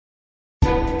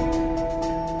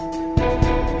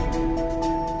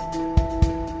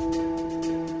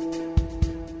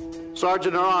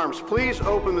Sergeant at Arms, please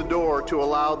open the door to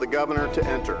allow the governor to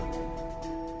enter.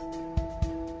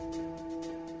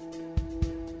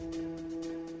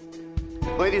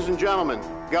 Ladies and gentlemen,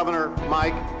 Governor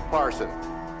Mike Parson.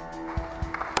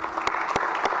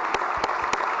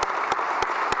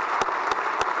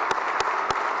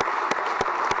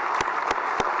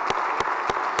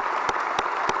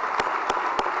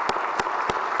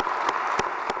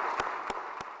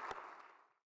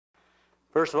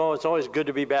 First of all, it's always good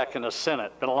to be back in the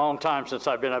Senate. Been a long time since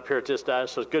I've been up here at this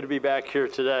dais, so it's good to be back here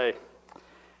today.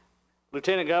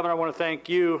 Lieutenant Governor, I want to thank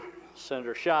you,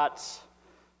 Senator Schatz,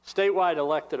 statewide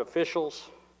elected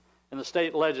officials, and the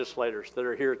state legislators that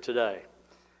are here today.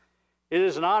 It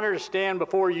is an honor to stand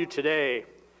before you today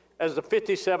as the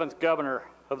 57th governor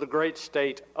of the great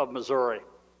state of Missouri.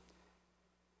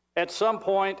 At some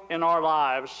point in our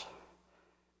lives,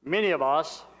 many of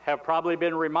us have probably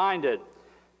been reminded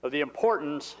of the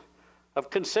importance of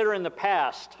considering the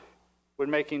past when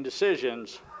making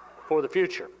decisions for the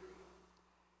future.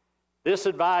 This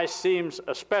advice seems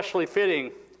especially fitting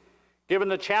given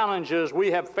the challenges we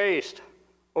have faced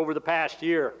over the past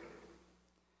year.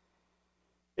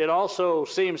 It also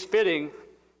seems fitting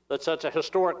that such a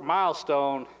historic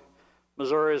milestone,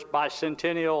 Missouri's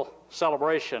bicentennial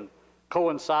celebration,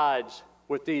 coincides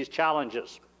with these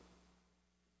challenges.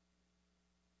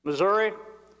 Missouri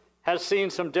has seen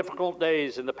some difficult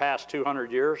days in the past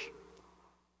 200 years,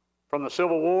 from the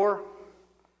Civil War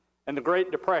and the Great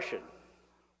Depression,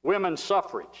 women's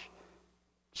suffrage,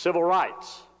 civil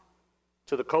rights,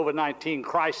 to the COVID-19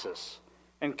 crisis,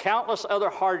 and countless other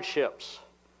hardships.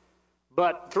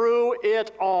 But through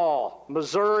it all,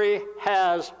 Missouri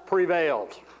has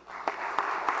prevailed.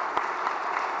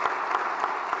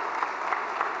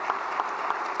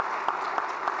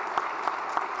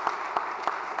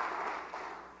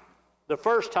 The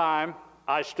first time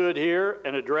I stood here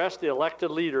and addressed the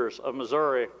elected leaders of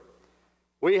Missouri,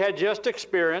 we had just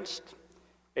experienced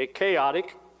a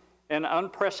chaotic and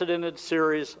unprecedented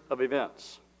series of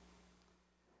events.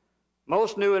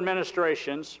 Most new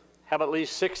administrations have at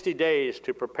least 60 days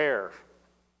to prepare.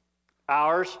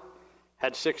 Ours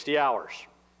had 60 hours.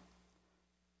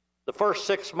 The first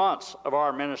 6 months of our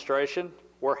administration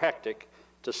were hectic,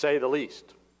 to say the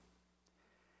least.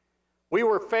 We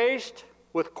were faced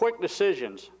with quick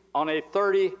decisions on a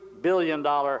 $30 billion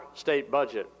state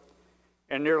budget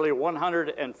and nearly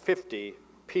 150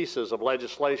 pieces of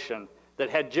legislation that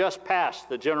had just passed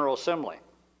the General Assembly.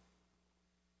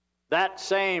 That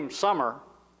same summer,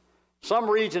 some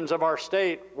regions of our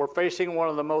state were facing one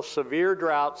of the most severe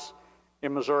droughts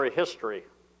in Missouri history,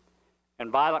 and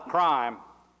violent crime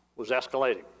was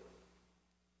escalating.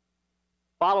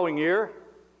 Following year,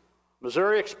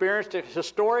 Missouri experienced a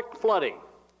historic flooding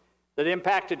that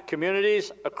impacted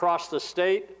communities across the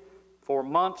state for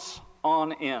months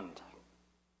on end.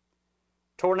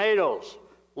 Tornadoes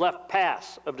left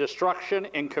paths of destruction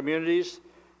in communities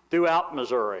throughout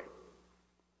Missouri,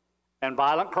 and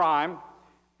violent crime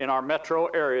in our metro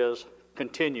areas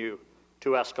continue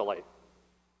to escalate.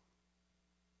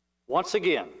 Once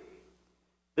again,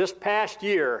 this past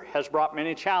year has brought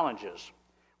many challenges,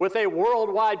 with a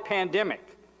worldwide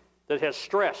pandemic that has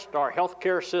stressed our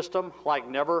healthcare system like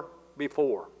never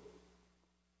before,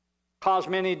 caused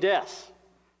many deaths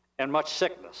and much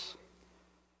sickness,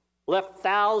 left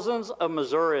thousands of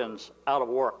Missourians out of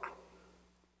work,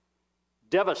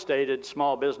 devastated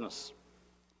small business,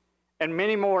 and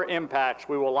many more impacts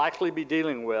we will likely be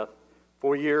dealing with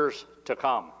for years to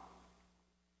come.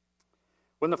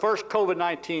 When the first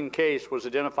COVID-19 case was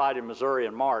identified in Missouri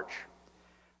in March,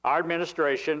 our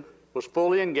administration was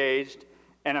fully engaged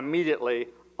and immediately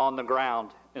on the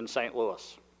ground in St.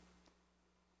 Louis.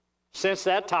 Since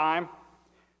that time,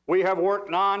 we have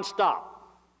worked nonstop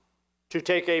to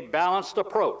take a balanced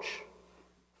approach,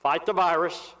 fight the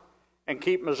virus, and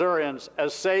keep Missourians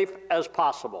as safe as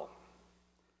possible.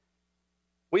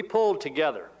 We pulled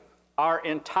together our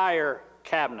entire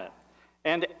cabinet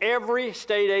and every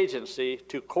state agency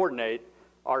to coordinate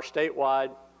our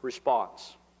statewide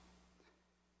response.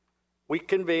 We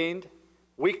convened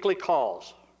weekly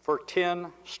calls for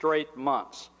 10 straight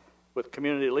months with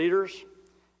community leaders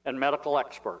and medical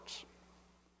experts.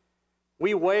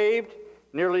 We waived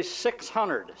nearly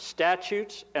 600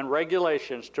 statutes and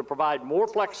regulations to provide more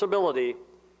flexibility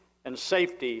and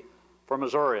safety for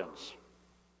Missourians.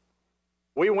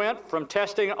 We went from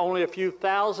testing only a few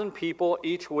thousand people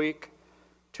each week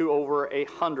to over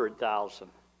 100,000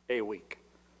 a week.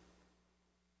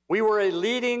 We were a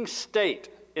leading state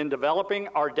in developing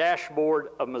our dashboard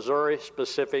of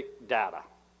Missouri-specific data.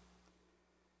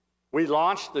 We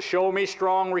launched the Show Me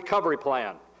Strong Recovery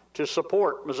Plan to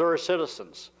support Missouri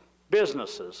citizens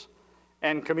businesses,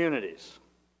 and communities.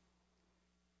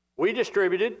 We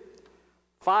distributed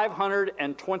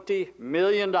 $520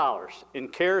 million in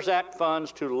CARES Act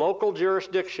funds to local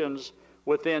jurisdictions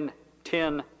within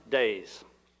 10 days.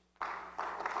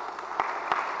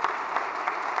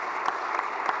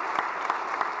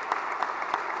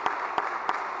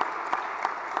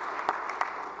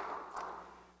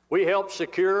 We helped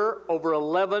secure over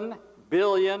 $11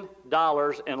 billion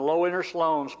in low-interest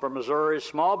loans for Missouri's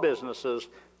small businesses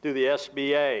through the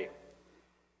SBA.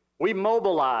 We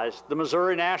mobilized the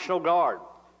Missouri National Guard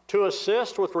to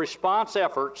assist with response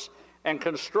efforts and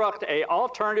construct an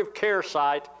alternative care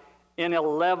site in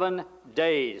 11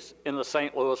 days in the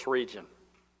St. Louis region.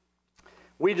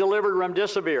 We delivered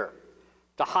remdesivir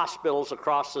to hospitals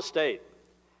across the state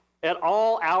at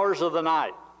all hours of the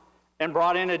night and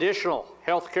brought in additional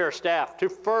healthcare staff to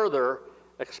further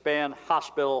expand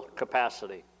hospital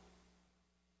capacity.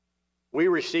 We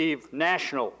received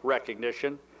national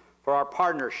recognition for our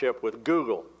partnership with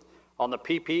Google on the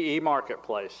PPE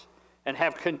marketplace and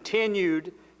have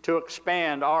continued to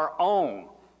expand our own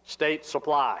state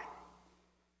supply.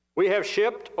 We have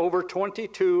shipped over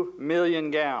 22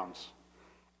 million gowns,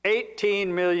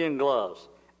 18 million gloves,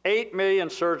 8 million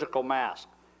surgical masks,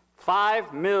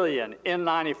 5 million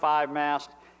N95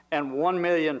 masks, and 1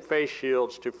 million face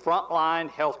shields to frontline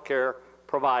healthcare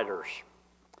providers.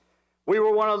 We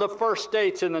were one of the first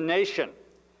states in the nation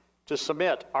to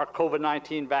submit our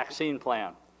COVID-19 vaccine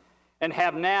plan and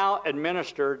have now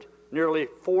administered nearly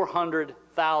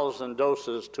 400,000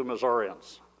 doses to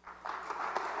Missourians.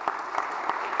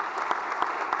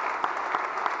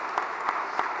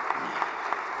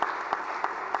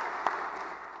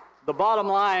 The bottom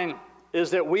line is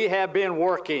that we have been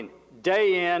working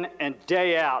day in and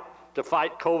day out to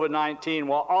fight COVID-19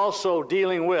 while also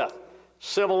dealing with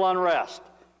civil unrest,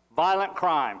 violent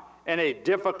crime, and a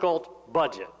difficult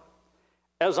budget.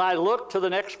 As I look to the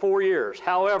next 4 years,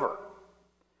 however,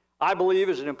 I believe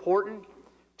it is important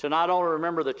to not only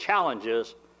remember the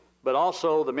challenges, but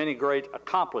also the many great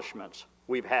accomplishments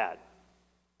we've had.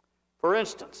 For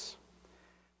instance,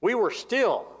 we were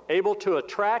still able to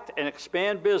attract and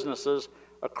expand businesses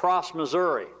across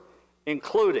Missouri,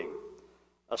 including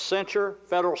Accenture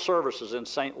Federal Services in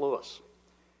St. Louis,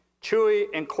 Chewy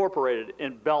Incorporated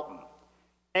in Belton,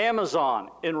 Amazon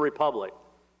in Republic,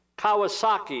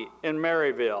 Kawasaki in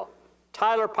Maryville,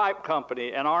 Tyler Pipe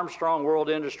Company and Armstrong World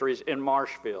Industries in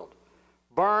Marshfield,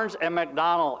 Burns and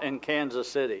McDonnell in Kansas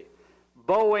City,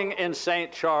 Boeing in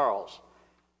St. Charles,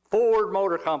 Ford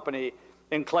Motor Company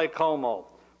in Claycomo,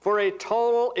 for a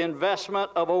total investment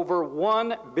of over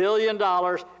 $1 billion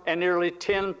and nearly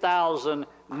 10,000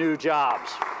 new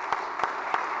jobs.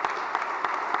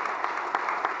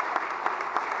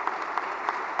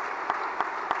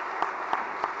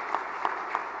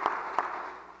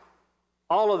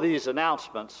 All of these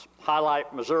announcements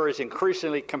highlight Missouri's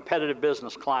increasingly competitive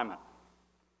business climate.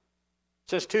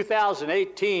 Since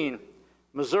 2018,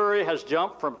 Missouri has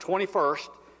jumped from 21st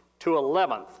to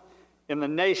 11th in the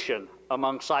nation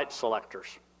among site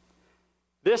selectors.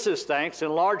 This is thanks in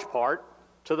large part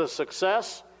to the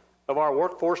success of our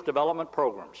workforce development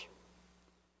programs.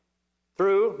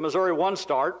 Through Missouri One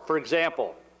Start, for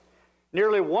example,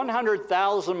 nearly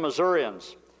 100,000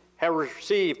 Missourians have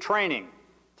received training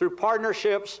through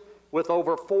partnerships with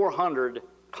over 400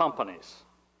 companies.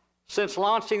 Since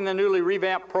launching the newly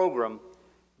revamped program,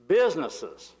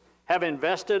 businesses have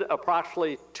invested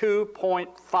approximately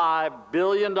 $2.5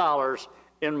 billion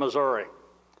in Missouri.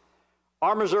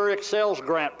 Our Missouri Excels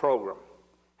grant program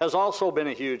has also been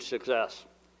a huge success,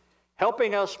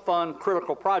 helping us fund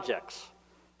critical projects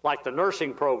like the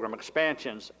nursing program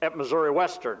expansions at Missouri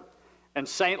Western and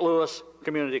St. Louis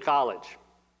Community College.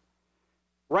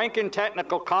 Rankin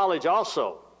Technical College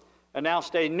also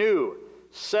announced a new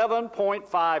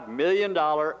 $7.5 million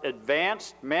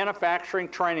advanced manufacturing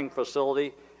training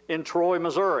facility in Troy,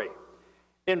 Missouri,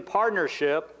 in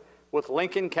partnership with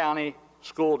Lincoln County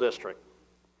School District.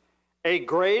 A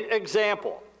great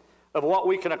example of what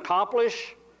we can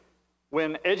accomplish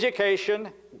when education,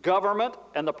 government,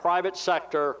 and the private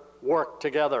sector work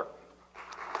together.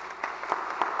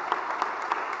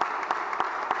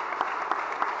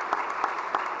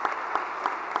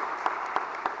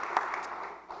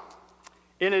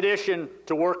 In addition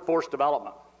to workforce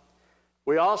development,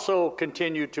 we also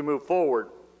continue to move forward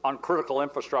on critical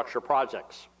infrastructure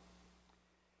projects.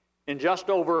 In just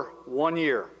over 1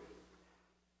 year,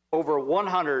 over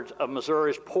 100 of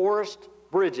Missouri's poorest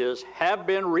bridges have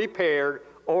been repaired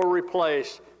or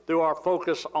replaced through our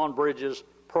Focus on Bridges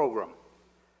program.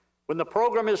 When the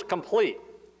program is complete,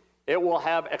 it will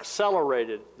have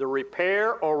accelerated the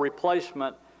repair or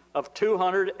replacement of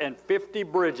 250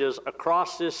 bridges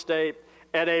across this state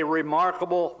at a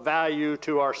remarkable value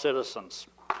to our citizens.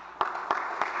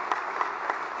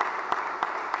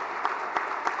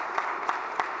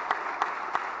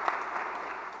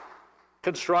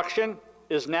 Construction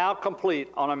is now complete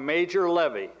on a major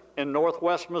levee in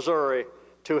northwest Missouri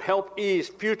to help ease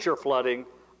future flooding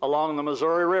along the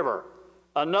Missouri River.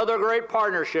 Another great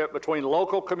partnership between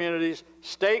local communities,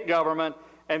 state government,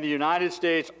 and the United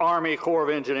States Army Corps of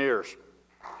Engineers.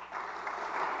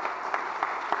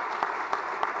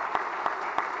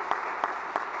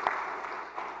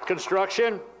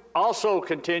 Construction also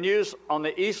continues on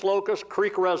the East Locust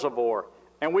Creek Reservoir,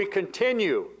 and we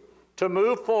continue to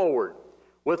move forward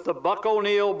with the Buck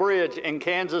O'Neill Bridge in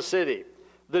Kansas City,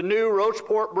 the new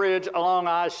Rocheport Bridge along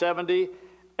I-70,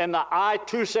 and the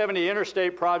I-270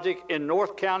 Interstate Project in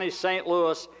North County, St.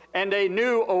 Louis, and a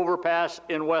new overpass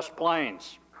in West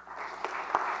Plains.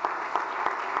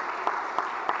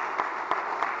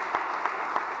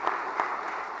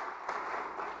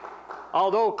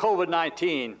 Although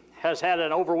COVID-19 has had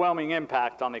an overwhelming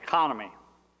impact on the economy,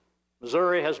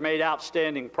 Missouri has made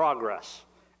outstanding progress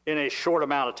in a short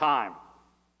amount of time.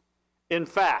 In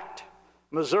fact,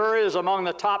 Missouri is among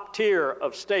the top tier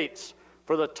of states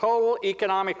for the total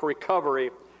economic recovery,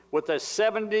 with a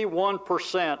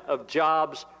 71% of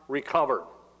jobs recovered.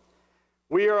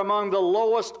 We are among the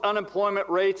lowest unemployment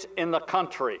rates in the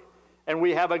country, and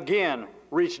we have again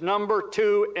reached number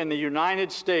 2 in the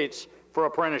United States for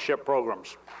apprenticeship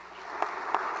programs.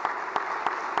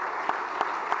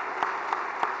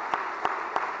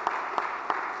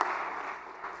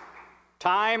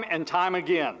 Time and time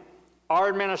again, our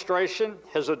administration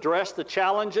has addressed the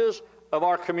challenges of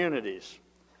our communities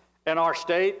and our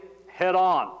state head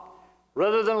on,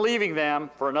 rather than leaving them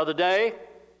for another day,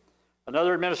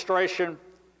 another administration,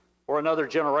 or another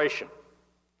generation.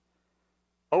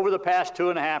 Over the past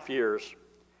 2.5 years,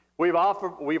 we've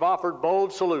offered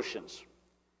bold solutions,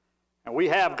 and we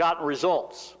have gotten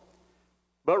results.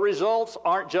 But results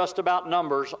aren't just about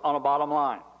numbers on a bottom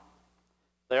line.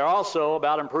 They are also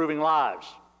about improving lives,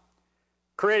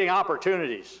 creating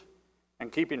opportunities,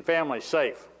 and keeping families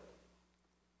safe.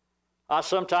 I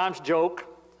sometimes joke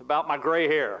about my gray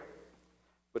hair,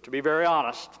 but to be very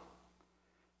honest,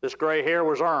 this gray hair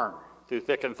was earned through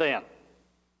thick and thin,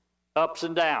 ups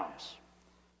and downs,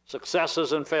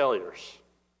 successes and failures.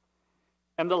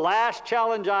 And the last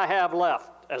challenge I have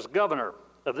left as governor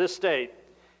of this state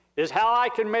is how I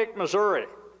can make Missouri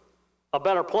a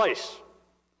better place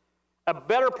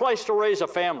to raise a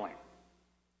family,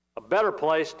 a better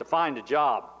place to find a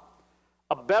job,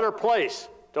 a better place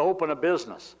to open a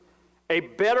business, a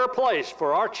better place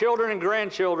for our children and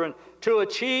grandchildren to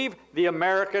achieve the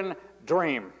American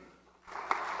dream.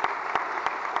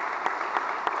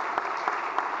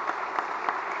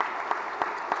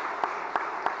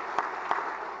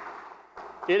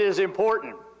 It is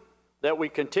important that we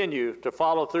continue to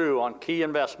follow through on key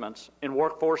investments in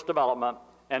workforce development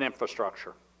and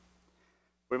infrastructure.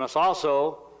 We must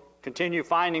also continue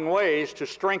finding ways to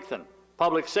strengthen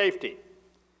public safety,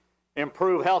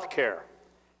 improve health care,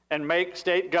 and make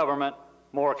state government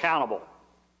more accountable.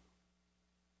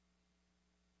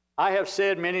 I have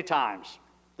said many times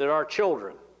that our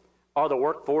children are the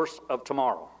workforce of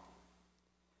tomorrow.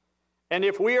 And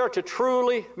if we are to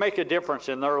truly make a difference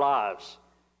in their lives,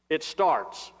 it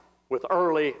starts with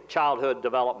early childhood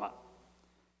development.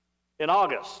 In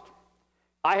August,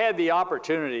 I had the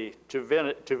opportunity to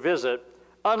visit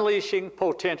Unleashing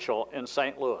Potential in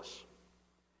St. Louis,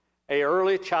 an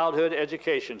early childhood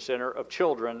education center of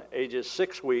children ages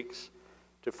 6 weeks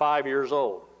to 5 years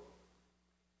old.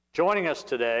 Joining us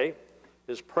today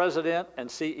is President and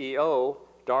CEO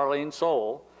Darlene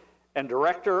Soule and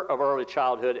Director of Early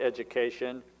Childhood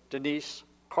Education Denise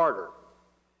Carter.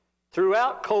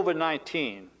 Throughout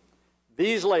COVID-19,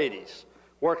 these ladies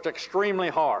worked extremely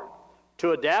hard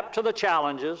to adapt to the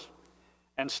challenges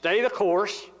and stay the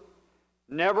course,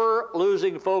 never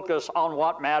losing focus on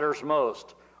what matters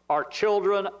most, our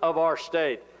children of our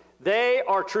state. They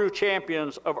are true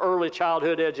champions of early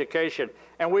childhood education,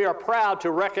 and we are proud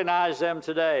to recognize them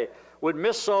today. Would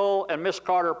Ms. Soule and Ms.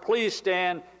 Carter please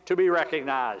stand to be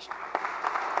recognized?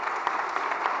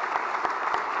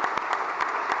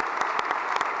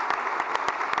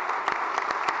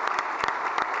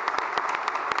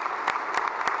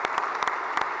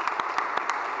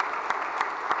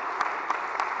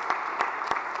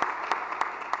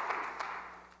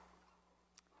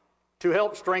 To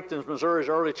help strengthen Missouri's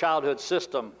early childhood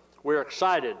system, we're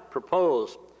excited to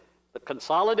propose the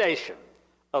consolidation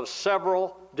of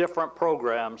several different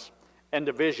programs and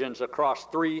divisions across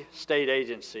 3 state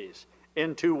agencies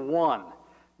into one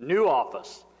new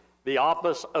office, the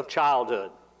Office of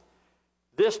Childhood.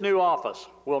 This new office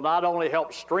will not only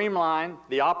help streamline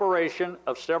the operation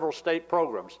of several state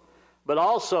programs, but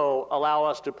also allow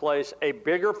us to place a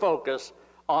bigger focus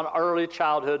on early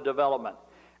childhood development,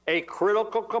 a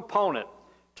critical component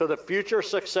to the future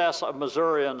success of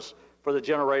Missourians for the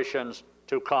generations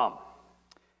to come.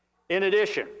 In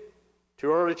addition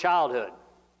to early childhood,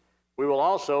 we will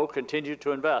also continue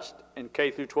to invest in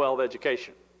K-12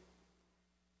 education.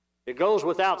 It goes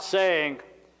without saying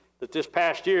that this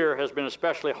past year has been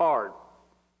especially hard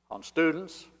on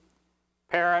students,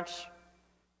 parents,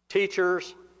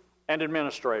 teachers, and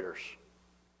administrators.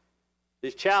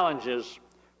 These challenges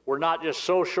were not just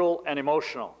social and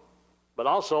emotional, but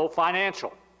also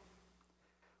financial,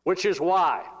 which is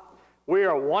why we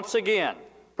are once again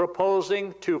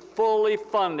proposing to fully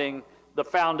funding the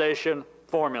foundation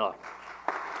formula.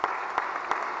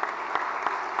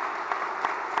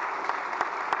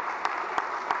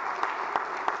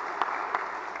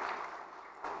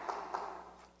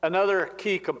 Another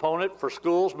key component for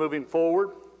schools moving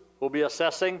forward will be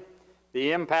assessing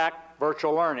the impact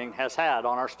virtual learning has had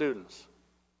on our students.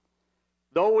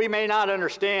 Though we may not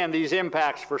understand these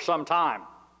impacts for some time,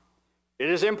 it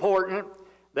is important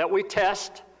that we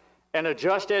test and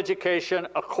adjust education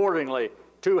accordingly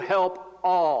to help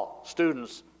all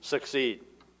students succeed.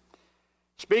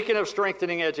 Speaking of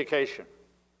strengthening education,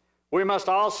 we must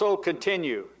also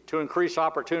continue to increase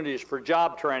opportunities for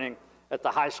job training at the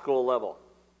high school level.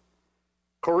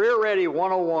 Career Ready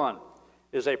 101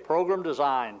 is a program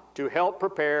designed to help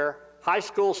prepare high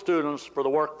school students for the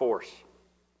workforce.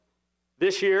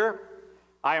 This year,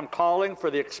 I am calling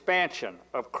for the expansion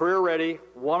of Career Ready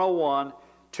 101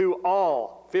 to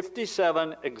all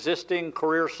 57 existing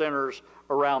career centers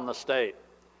around the state.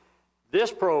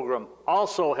 This program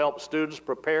also helps students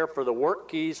prepare for the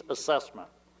WorkKeys assessment,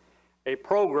 a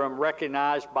program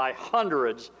recognized by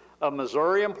hundreds of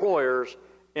Missouri employers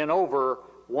in over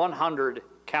 100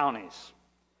 counties.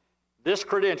 This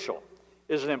credential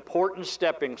is an important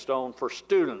stepping stone for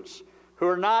students who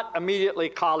are not immediately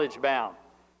college-bound,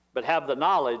 but have the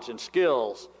knowledge and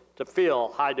skills to fill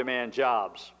high-demand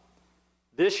jobs.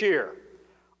 This year,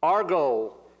 our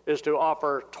goal is to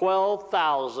offer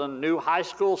 12,000 new high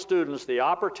school students the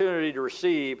opportunity to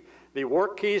receive the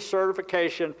WorkKeys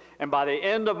certification, and by the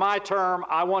end of my term,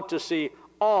 I want to see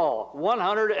all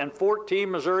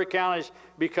 114 Missouri counties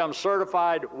become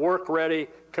certified work-ready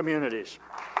communities.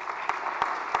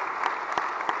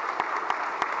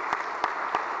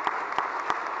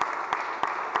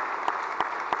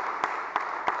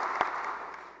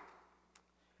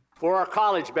 For our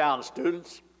college-bound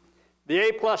students, the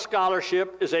A+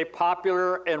 Scholarship is a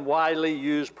popular and widely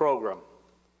used program.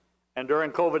 And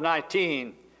during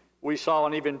COVID-19, we saw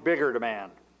an even bigger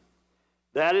demand.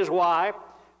 That is why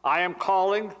I am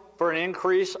calling for an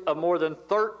increase of more than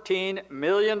 $13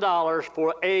 million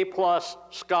for A+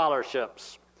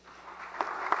 scholarships.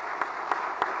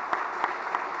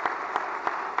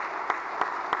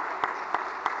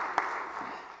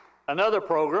 Another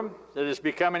program that is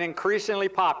becoming increasingly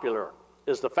popular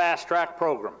is the Fast Track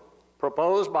program,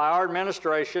 proposed by our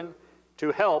administration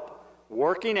to help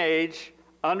working-age,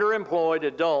 underemployed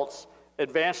adults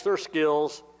advance their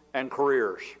skills and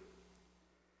careers.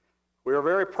 We are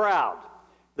very proud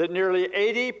that nearly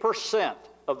 80%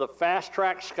 of the Fast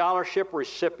Track Scholarship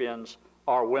recipients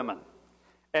are women,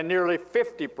 and nearly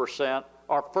 50%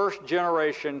 are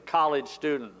first-generation college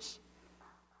students.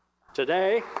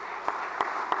 Today,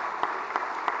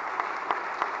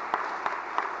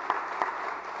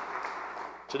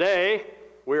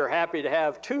 we are happy to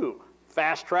have two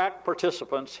Fast Track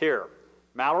participants here,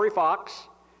 Mallory Fox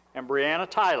and Brianna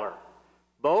Tyler.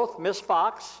 Both Miss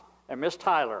Fox and Miss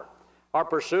Tyler are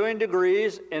pursuing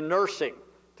degrees in nursing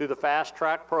through the Fast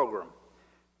Track program.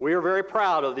 We are very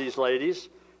proud of these ladies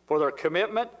for their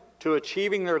commitment to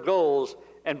achieving their goals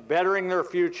and bettering their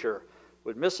future.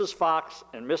 Would Mrs. Fox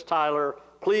and Miss Tyler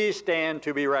please stand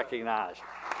to be recognized?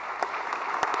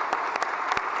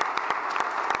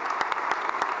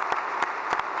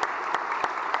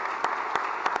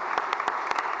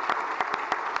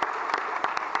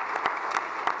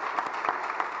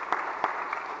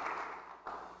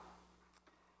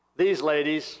 These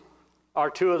ladies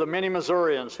are two of the many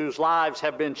Missourians whose lives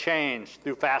have been changed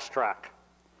through Fast Track,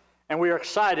 and we are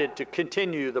excited to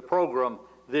continue the program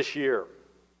this year.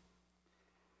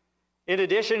 In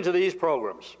addition to these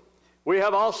programs, we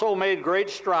have also made great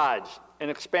strides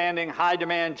in expanding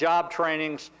high-demand job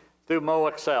trainings through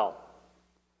MoExcel.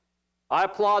 I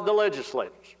applaud the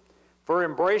legislators for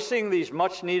embracing these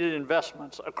much-needed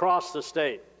investments across the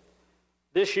state.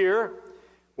 This year,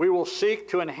 we will seek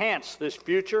to enhance this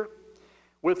future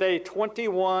with a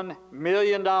 $21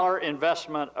 million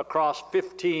investment across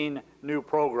 15 new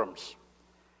programs.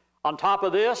 On top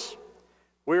of this,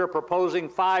 we are proposing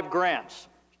 5 grants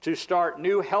to start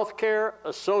new healthcare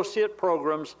associate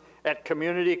programs at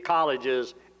community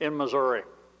colleges in Missouri.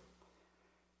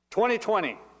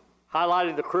 2020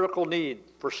 highlighted the critical need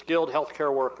for skilled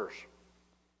healthcare workers,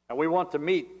 and we want to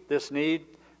meet this need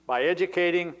by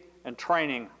educating and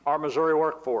training our Missouri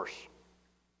workforce.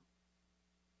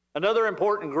 Another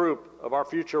important group of our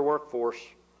future workforce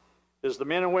is the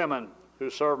men and women who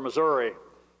serve Missouri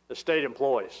as state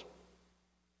employees.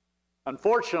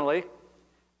 Unfortunately,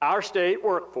 our state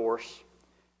workforce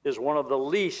is one of the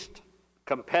least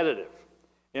competitive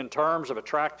in terms of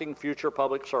attracting future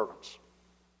public servants.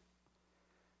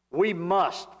 We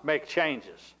must make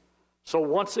changes. So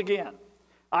once again,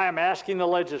 I am asking the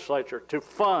legislature to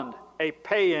fund a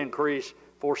pay increase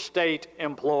for state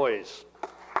employees.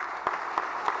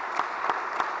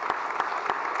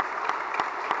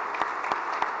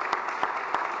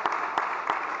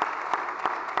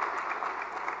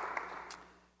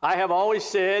 I have always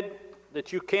said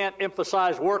that you can't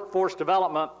emphasize workforce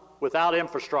development without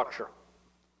infrastructure.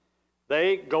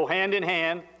 They go hand in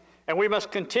hand, and we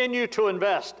must continue to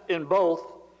invest in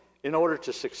both in order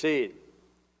to succeed.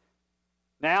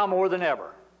 Now more than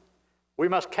ever, we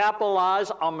must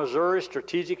capitalize on Missouri's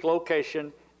strategic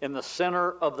location in the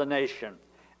center of the nation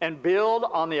and build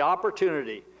on the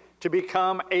opportunity to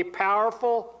become a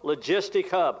powerful logistic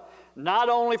hub, not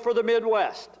only for the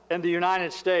Midwest and the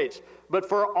United States, but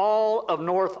for all of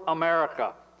North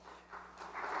America.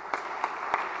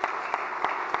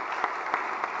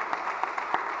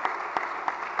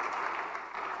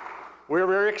 We're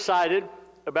very excited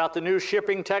about the new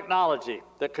shipping technology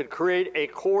that could create a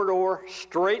corridor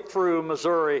straight through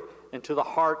Missouri into the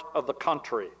heart of the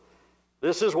country.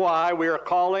 This is why we are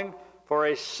calling for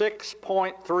a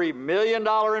 $6.3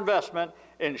 million investment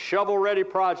in shovel-ready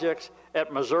projects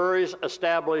at Missouri's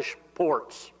established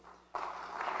ports.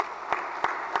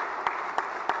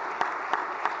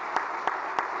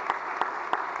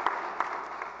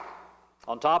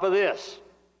 On top of this,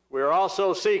 we are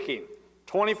also seeking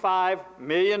 $25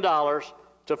 million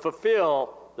to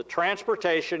fulfill the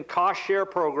transportation cost-share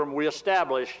program we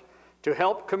established to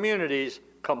help communities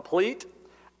complete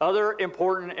other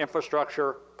important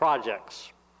infrastructure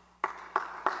projects.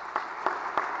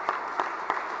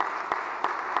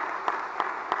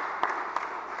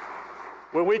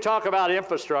 When we talk about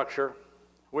infrastructure,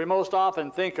 we most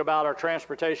often think about our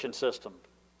transportation system.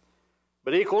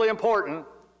 But equally important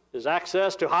is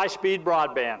access to high-speed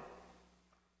broadband.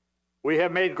 We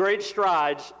have made great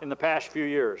strides in the past few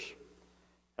years,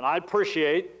 and I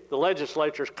appreciate the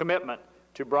legislature's commitment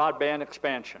to broadband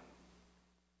expansion.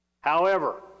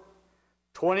 However,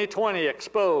 2020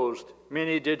 exposed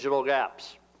many digital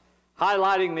gaps,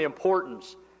 highlighting the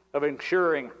importance of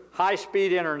ensuring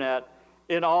high-speed internet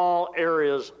in all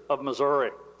areas of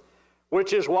Missouri,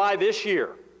 which is why this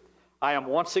year I am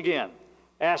once again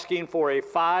asking for a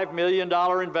 $5 million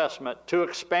investment to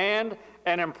expand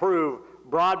and improve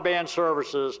broadband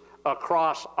services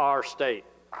across our state.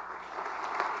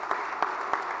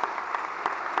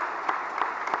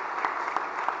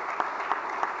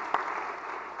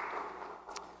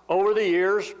 Over the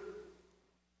years,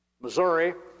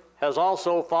 Missouri has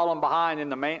also fallen behind in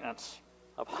the maintenance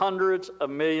of hundreds of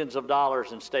millions of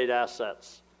dollars in state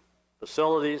assets,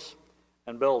 facilities,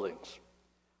 and buildings,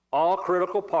 all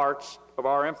critical parts of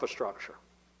our infrastructure.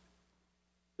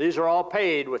 These are all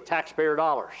paid with taxpayer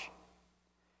dollars.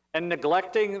 And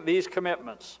neglecting these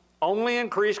commitments only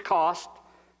increase cost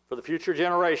for the future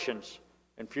generations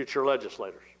and future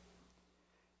legislators.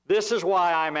 This is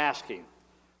why I'm asking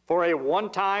for a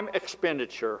one-time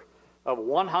expenditure of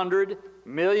 $100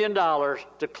 million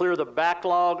to clear the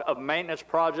backlog of maintenance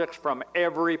projects from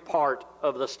every part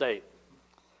of the state.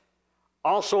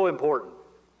 Also important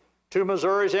to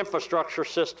Missouri's infrastructure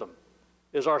system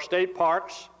is our state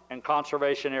parks and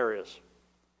conservation areas.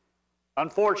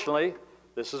 Unfortunately,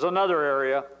 this is another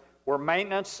area where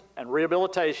maintenance and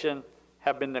rehabilitation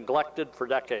have been neglected for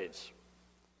decades.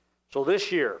 So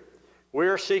this year, we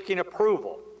are seeking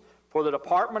approval for the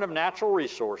Department of Natural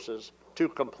Resources to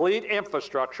complete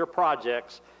infrastructure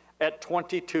projects at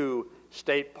 22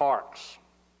 state parks.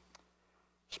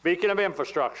 Speaking of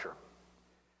infrastructure,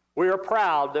 we are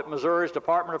proud that Missouri's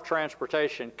Department of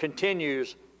Transportation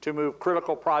continues to move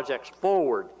critical projects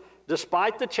forward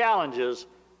despite the challenges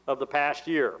of the past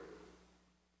year.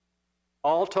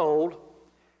 All told,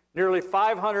 nearly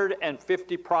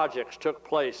 550 projects took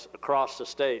place across the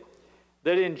state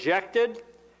that injected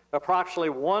approximately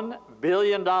 $1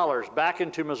 billion back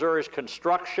into Missouri's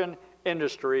construction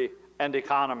industry and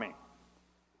economy.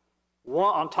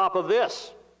 On top of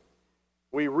this,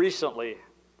 we recently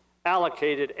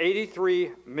allocated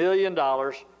 $83 million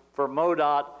for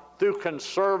MoDOT through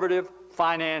conservative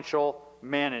financial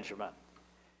management.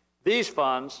 These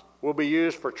funds will be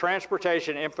used for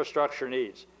transportation infrastructure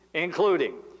needs,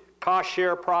 including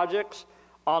cost-share projects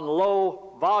on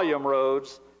low-volume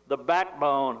roads, the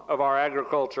backbone of our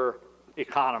agriculture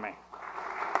economy.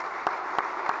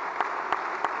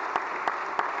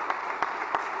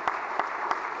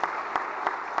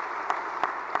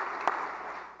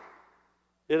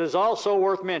 It is also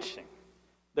worth mentioning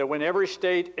that when every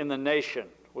state in the nation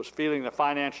was feeling the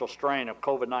financial strain of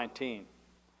COVID-19,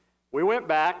 we went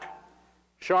back,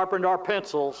 sharpened our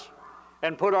pencils,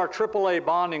 and put our AAA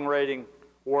bonding rating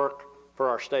work for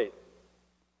our state.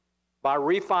 By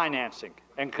refinancing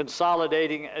and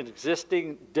consolidating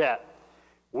existing debt,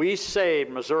 we saved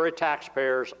Missouri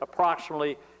taxpayers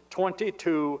approximately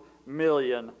 $22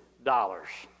 million.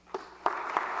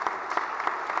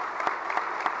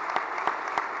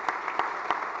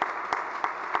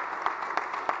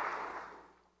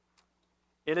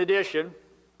 In addition,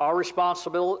 our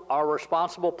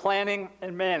responsible planning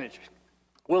and management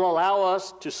will allow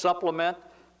us to supplement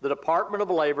the Department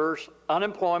of Labor's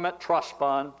Unemployment Trust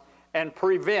Fund and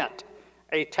prevent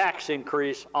a tax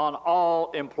increase on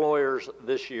all employers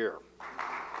this year.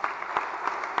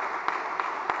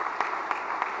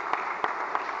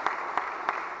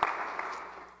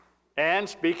 And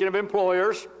speaking of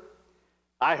employers,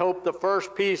 I hope the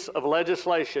first piece of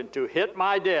legislation to hit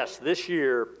my desk this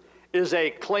year is a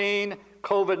clean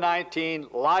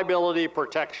COVID-19 liability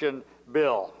protection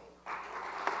bill.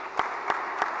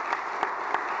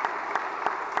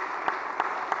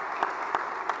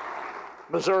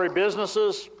 Missouri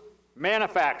businesses,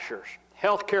 manufacturers,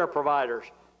 healthcare providers,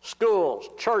 schools,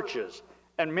 churches,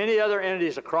 and many other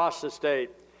entities across the state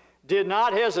did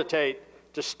not hesitate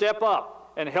to step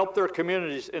up and help their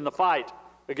communities in the fight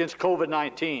against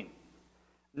COVID-19.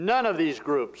 None of these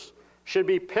groups should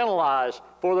be penalized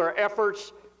for their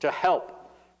efforts to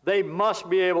help. They must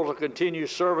be able to continue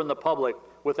serving the public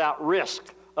without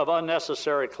risk of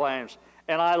unnecessary claims,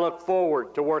 and I look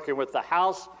forward to working with the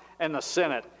House and the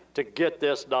Senate to get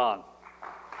this done.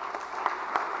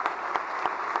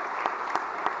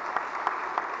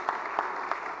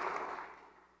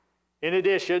 In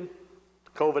addition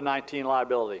to COVID-19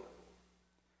 liability,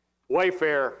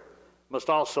 Wayfair must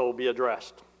also be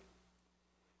addressed.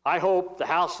 I hope the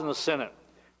House and the Senate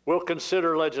will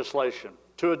consider legislation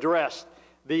to address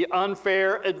the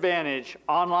unfair advantage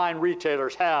online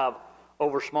retailers have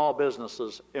over small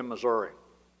businesses in Missouri.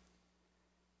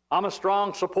 I'm a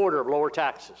strong supporter of lower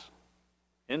taxes.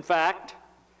 In fact,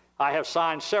 I have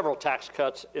signed several tax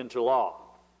cuts into law.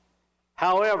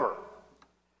 However,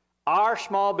 our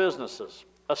small businesses,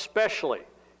 especially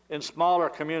in smaller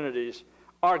communities,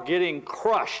 are getting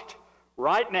crushed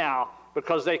right now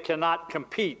because they cannot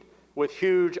compete with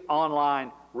huge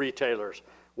online retailers.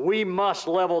 We must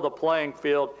level the playing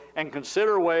field and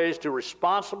consider ways to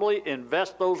responsibly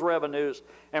invest those revenues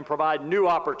and provide new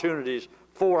opportunities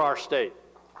for our state.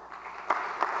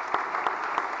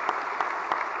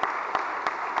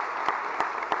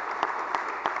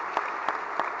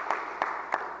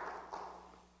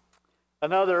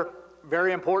 Another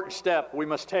very important step we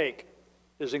must take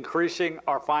is increasing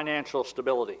our financial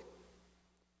stability.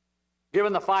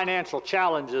 Given the financial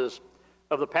challenges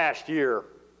of the past year,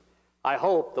 I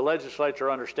hope the legislature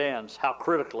understands how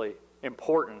critically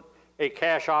important a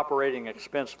cash operating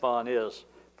expense fund is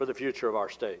for the future of our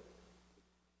state.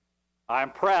 I am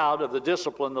proud of the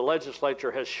discipline the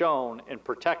legislature has shown in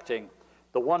protecting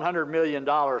the $100 million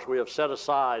we have set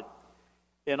aside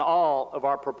in all of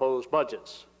our proposed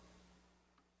budgets.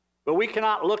 But we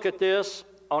cannot look at this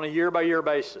on a year-by-year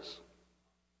basis.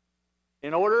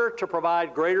 In order to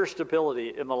provide greater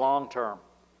stability in the long term,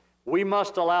 we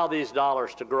must allow these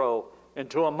dollars to grow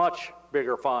into a much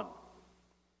bigger fund.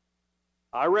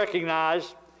 I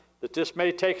recognize that this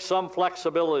may take some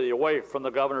flexibility away from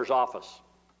the governor's office,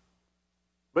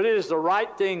 but it is the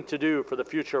right thing to do for the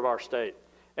future of our state,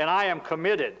 and I am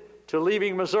committed to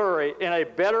leaving Missouri in a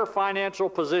better financial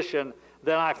position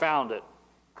than I found it.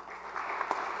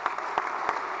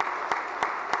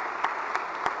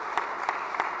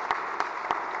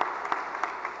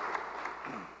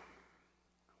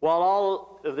 While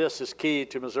all of this is key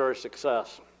to Missouri's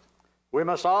success, we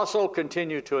must also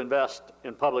continue to invest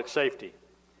in public safety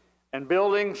and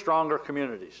building stronger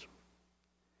communities.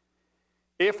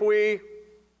 If we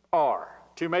are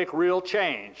to make real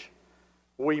change,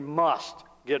 we must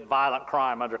get violent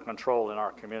crime under control in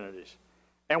our communities.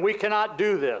 And we cannot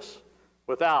do this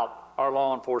without our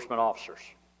law enforcement officers.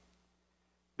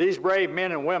 These brave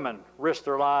men and women risk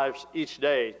their lives each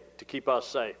day to keep us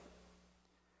safe.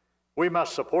 We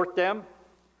must support them,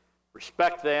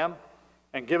 respect them,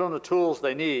 and give them the tools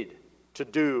they need to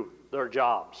do their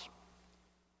jobs.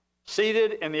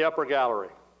 Seated in the upper gallery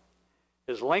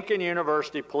is Lincoln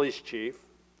University Police Chief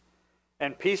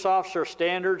and Peace Officer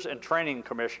Standards and Training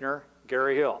Commissioner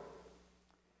Gary Hill.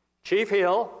 Chief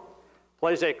Hill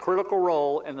plays a critical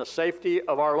role in the safety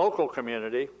of our local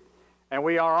community, and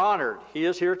we are honored he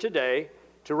is here today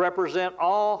to represent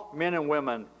all men and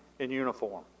women in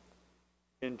uniform.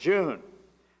 In June,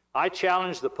 I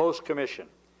challenged the Post Commission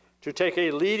to take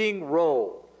a leading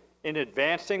role in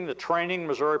advancing the training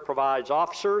Missouri provides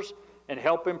officers and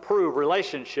help improve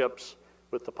relationships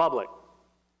with the public.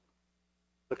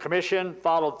 The Commission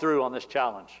followed through on this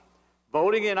challenge,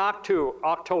 voting in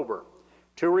October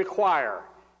to require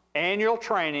annual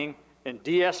training in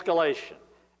de-escalation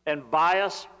and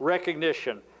bias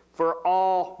recognition for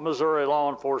all Missouri law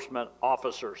enforcement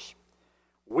officers.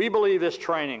 We believe this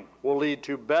training will lead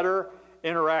to better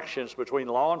interactions between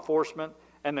law enforcement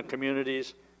and the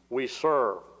communities we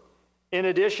serve. In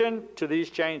addition to these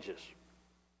changes,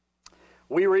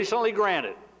 we recently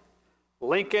granted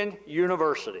Lincoln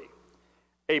University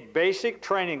a basic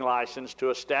training license to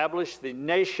establish the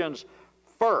nation's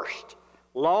first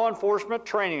law enforcement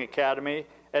training academy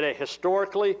at a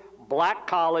historically black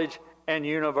college and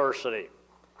university.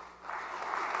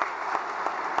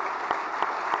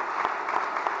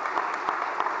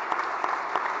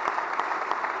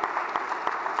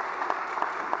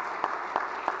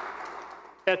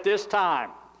 At this time,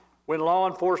 when law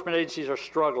enforcement agencies are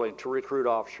struggling to recruit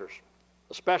officers,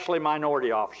 especially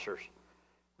minority officers,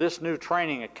 this new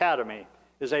training academy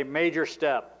is a major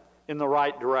step in the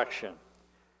right direction.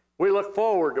 We look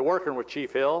forward to working with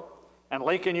Chief Hill and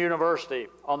Lincoln University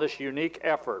on this unique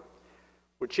effort.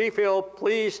 Would Chief Hill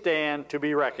please stand to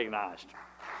be recognized?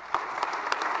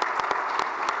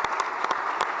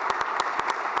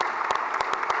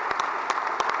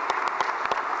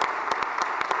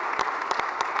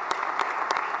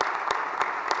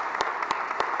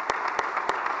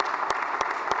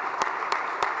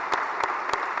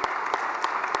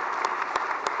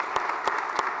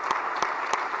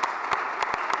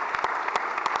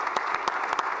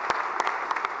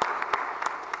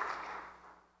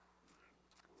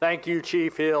 Thank you,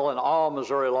 Chief Hill, and all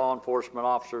Missouri law enforcement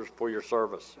officers for your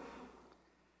service.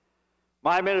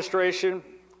 My administration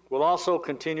will also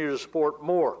continue to support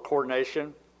more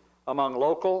coordination among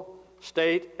local,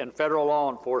 state, and federal law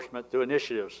enforcement through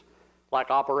initiatives like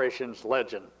Operations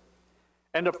Legend.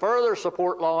 And to further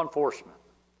support law enforcement,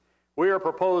 we are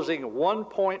proposing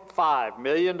 $1.5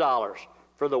 million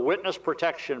for the Witness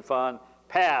Protection Fund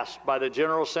passed by the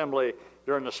General Assembly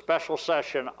during the special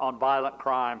session on violent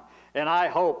crime, and I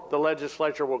hope the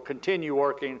legislature will continue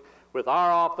working with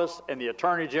our office and the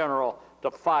Attorney General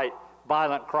to fight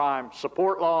violent crime,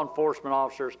 support law enforcement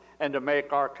officers, and to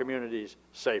make our communities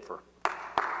safer.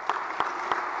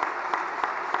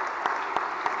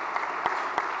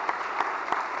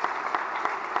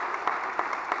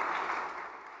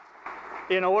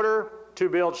 In order to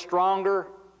build stronger,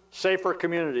 safer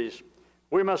communities,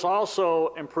 we must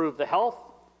also improve the health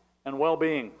and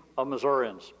well-being of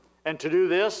Missourians. And to do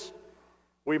this,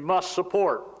 we must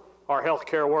support our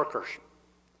healthcare workers.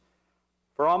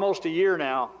 For almost a year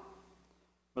now,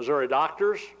 Missouri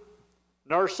doctors,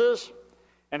 nurses,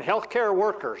 and healthcare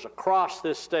workers across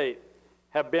this state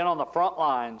have been on the front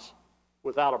lines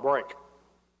without a break.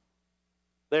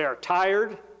 They are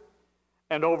tired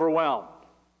and overwhelmed,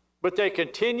 but they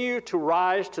continue to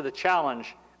rise to the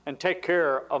challenge and take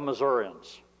care of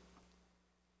Missourians.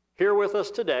 Here with us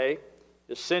today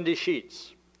is Cindy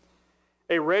Sheets,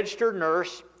 a registered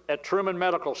nurse at Truman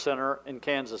Medical Center in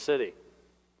Kansas City.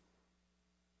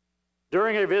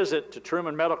 During a visit to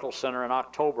Truman Medical Center in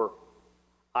October,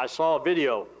 I saw a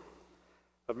video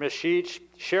of Ms. Sheets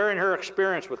sharing her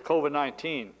experience with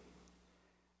COVID-19,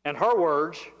 and her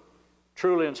words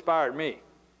truly inspired me.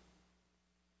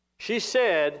 She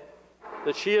said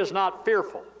that she is not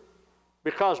fearful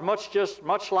because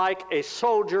much like a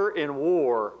soldier in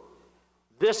war,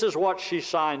 this is what she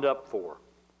signed up for.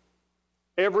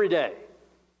 Every day,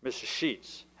 Mrs.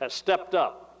 Sheets has stepped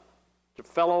up to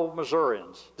fellow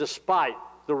Missourians despite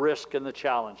the risk and the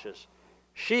challenges.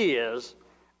 She is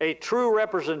a true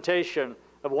representation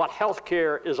of what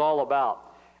healthcare is all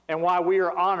about and why we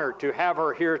are honored to have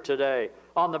her here today.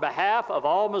 On the behalf of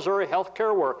all Missouri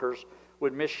healthcare workers,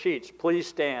 would Ms. Sheets please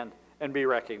stand and be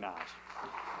recognized?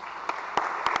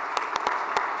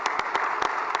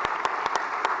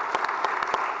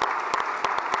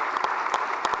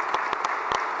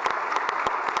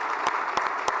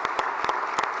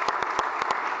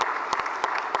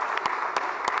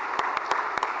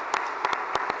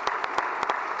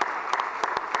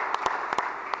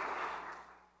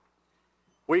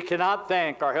 We cannot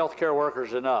thank our healthcare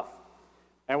workers enough,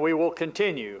 and we will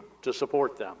continue to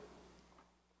support them.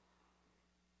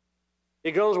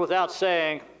 It goes without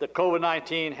saying that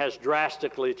COVID-19 has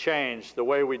drastically changed the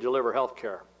way we deliver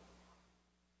healthcare.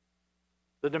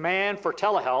 The demand for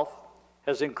telehealth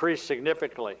has increased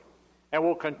significantly and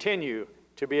will continue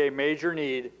to be a major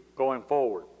need going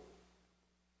forward.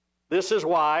 This is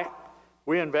why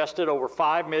we invested over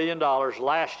 $5 million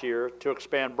last year to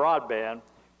expand broadband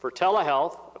for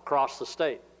telehealth across the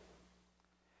state,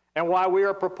 and why we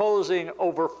are proposing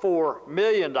over $4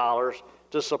 million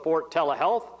to support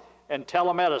telehealth and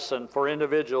telemedicine for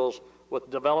individuals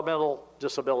with developmental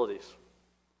disabilities.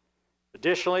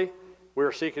 Additionally, we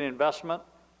are seeking investment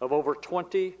of over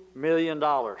 $20 million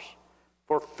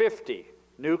for 50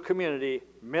 new community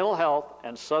mental health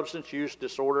and substance use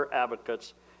disorder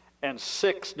advocates and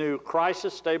 6 new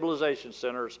crisis stabilization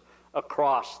centers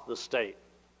across the state.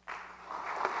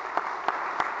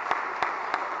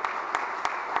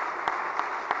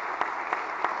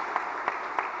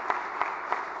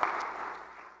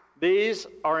 These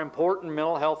are important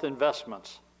mental health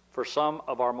investments for some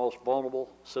of our most vulnerable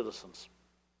citizens.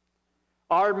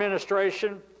 Our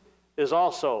administration is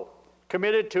also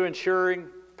committed to ensuring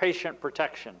patient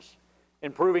protections,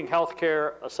 improving health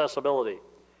care accessibility,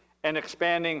 and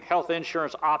expanding health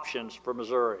insurance options for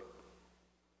Missouri,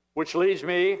 which leads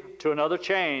me to another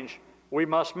change we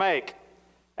must make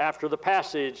after the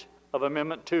passage of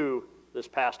Amendment 2 this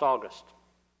past August.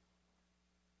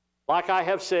 Like I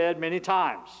have said many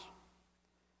times,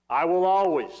 I will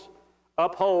always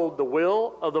uphold the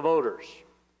will of the voters,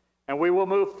 and we will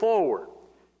move forward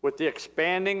with the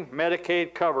expanding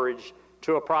Medicaid coverage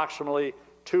to approximately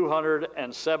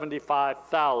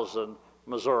 275,000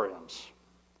 Missourians.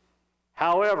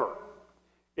 However,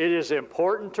 it is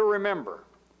important to remember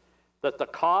that the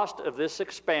cost of this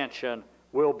expansion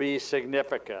will be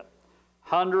significant,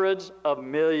 hundreds of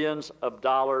millions of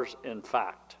dollars in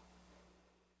fact.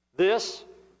 This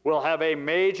will have a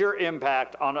major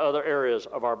impact on other areas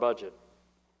of our budget,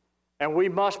 and we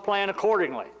must plan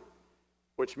accordingly,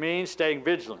 which means staying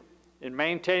vigilant in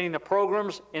maintaining the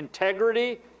program's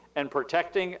integrity and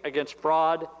protecting against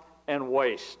fraud and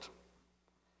waste.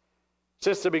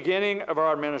 Since the beginning of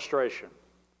our administration,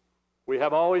 we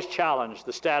have always challenged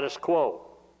the status quo.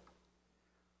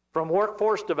 From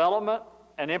workforce development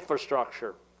and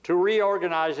infrastructure to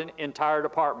reorganizing entire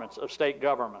departments of state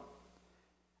government.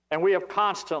 And we have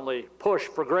constantly pushed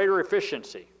for greater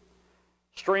efficiency,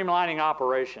 streamlining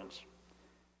operations,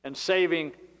 and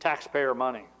saving taxpayer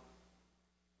money.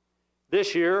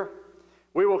 This year,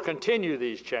 we will continue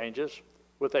these changes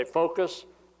with a focus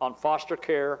on foster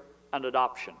care and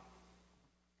adoption.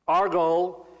 Our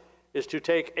goal is to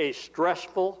take a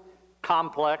stressful,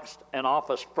 complex, and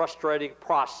often frustrating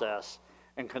process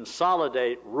and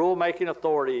consolidate rulemaking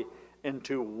authority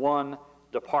into one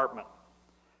department.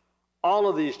 All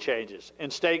of these changes in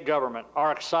state government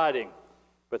are exciting,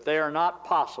 but they are not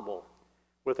possible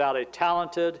without a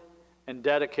talented and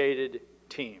dedicated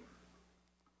team.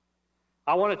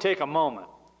 I want to take a moment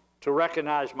to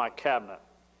recognize my cabinet,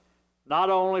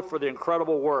 not only for the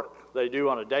incredible work they do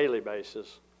on a daily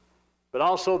basis, but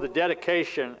also the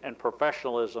dedication and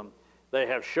professionalism they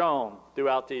have shown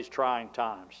throughout these trying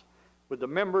times. Would the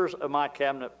members of my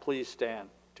cabinet please stand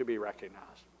to be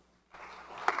recognized?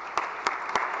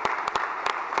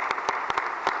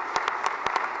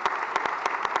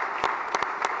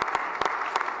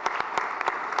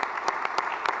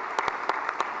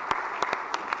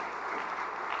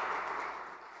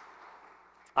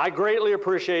 I greatly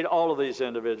appreciate all of these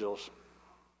individuals,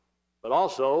 but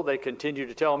also they continue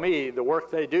to tell me the work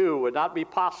they do would not be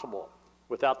possible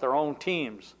without their own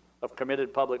teams of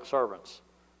committed public servants,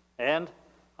 and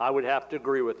I would have to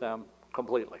agree with them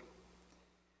completely.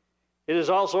 It is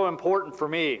also important for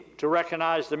me to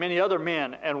recognize the many other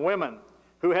men and women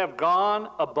who have gone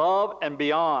above and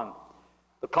beyond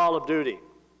the call of duty,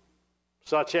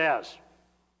 such as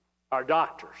our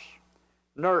doctors,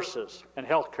 nurses, and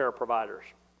healthcare providers,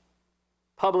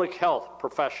 public health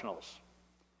professionals,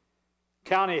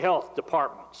 county health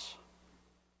departments,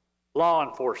 law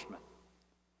enforcement,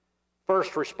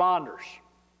 first responders,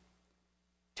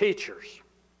 teachers,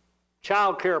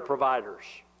 child care providers,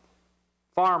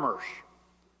 farmers,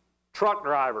 truck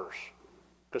drivers,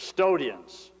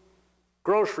 custodians,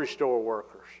 grocery store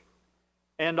workers,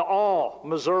 and all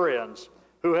Missourians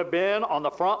who have been on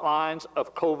the front lines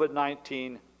of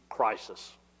COVID-19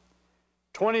 crisis.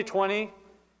 2020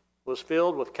 was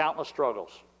filled with countless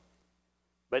struggles,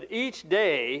 but each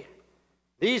day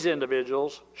these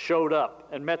individuals showed up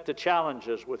and met the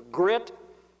challenges with grit,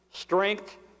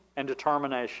 strength, and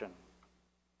determination.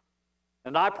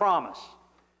 And I promise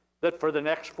that for the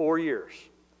next 4 years,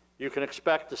 you can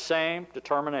expect the same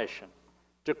determination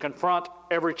to confront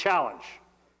every challenge,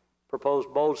 propose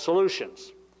bold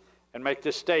solutions, and make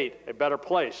this state a better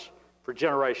place for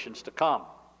generations to come.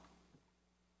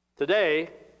 Today,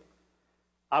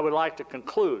 I would like to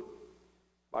conclude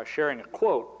by sharing a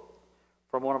quote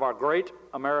from one of our great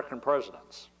American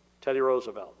presidents, Teddy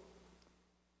Roosevelt.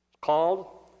 It's called,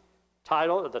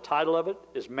 the title of it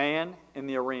is Man in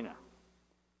the Arena.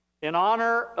 In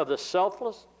honor of the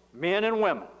selfless men and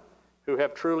women who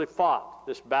have truly fought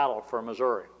this battle for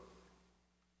Missouri.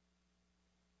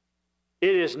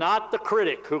 It is not the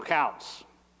critic who counts,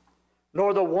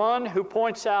 nor the one who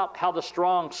points out how the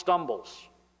strong stumbles,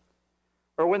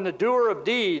 or when the doer of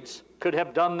deeds could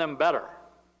have done them better.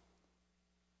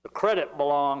 The credit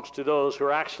belongs to those who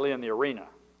are actually in the arena,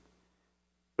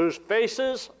 whose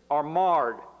faces are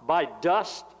marred by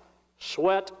dust,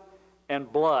 sweat,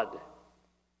 and blood,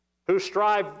 who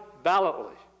strive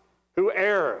valiantly, who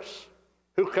errs,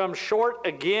 who comes short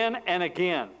again and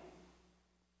again,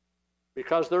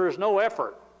 because there is no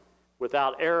effort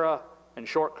without error and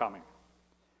shortcoming.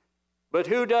 But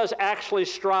who does actually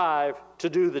strive to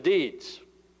do the deeds?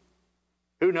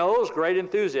 Who knows great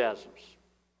enthusiasms,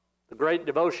 the great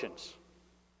devotions?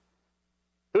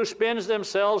 Who spends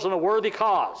themselves in a worthy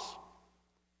cause?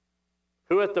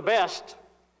 Who at the best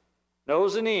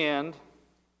knows in the end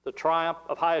the triumph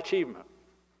of high achievement?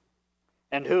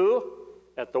 And who,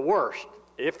 at the worst,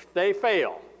 if they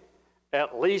fail,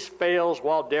 at least fails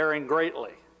while daring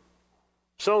greatly,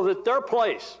 so that their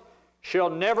place shall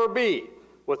never be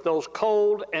with those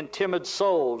cold and timid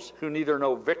souls who neither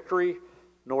know victory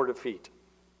nor defeat.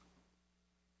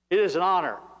 It is an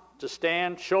honor to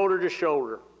stand shoulder to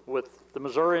shoulder with the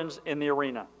Missourians in the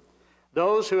arena,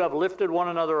 those who have lifted one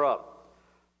another up,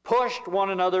 pushed one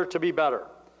another to be better,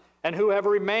 and who have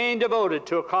remained devoted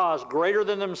to a cause greater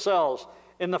than themselves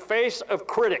in the face of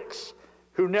critics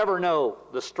who never know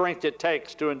the strength it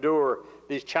takes to endure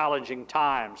these challenging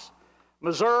times.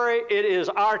 Missouri, it is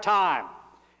our time.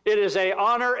 It is an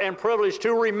honor and privilege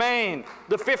to remain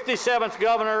the 57th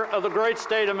governor of the great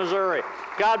state of Missouri.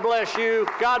 God bless you.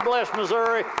 God bless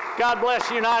Missouri. God bless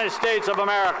the United States of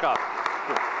America.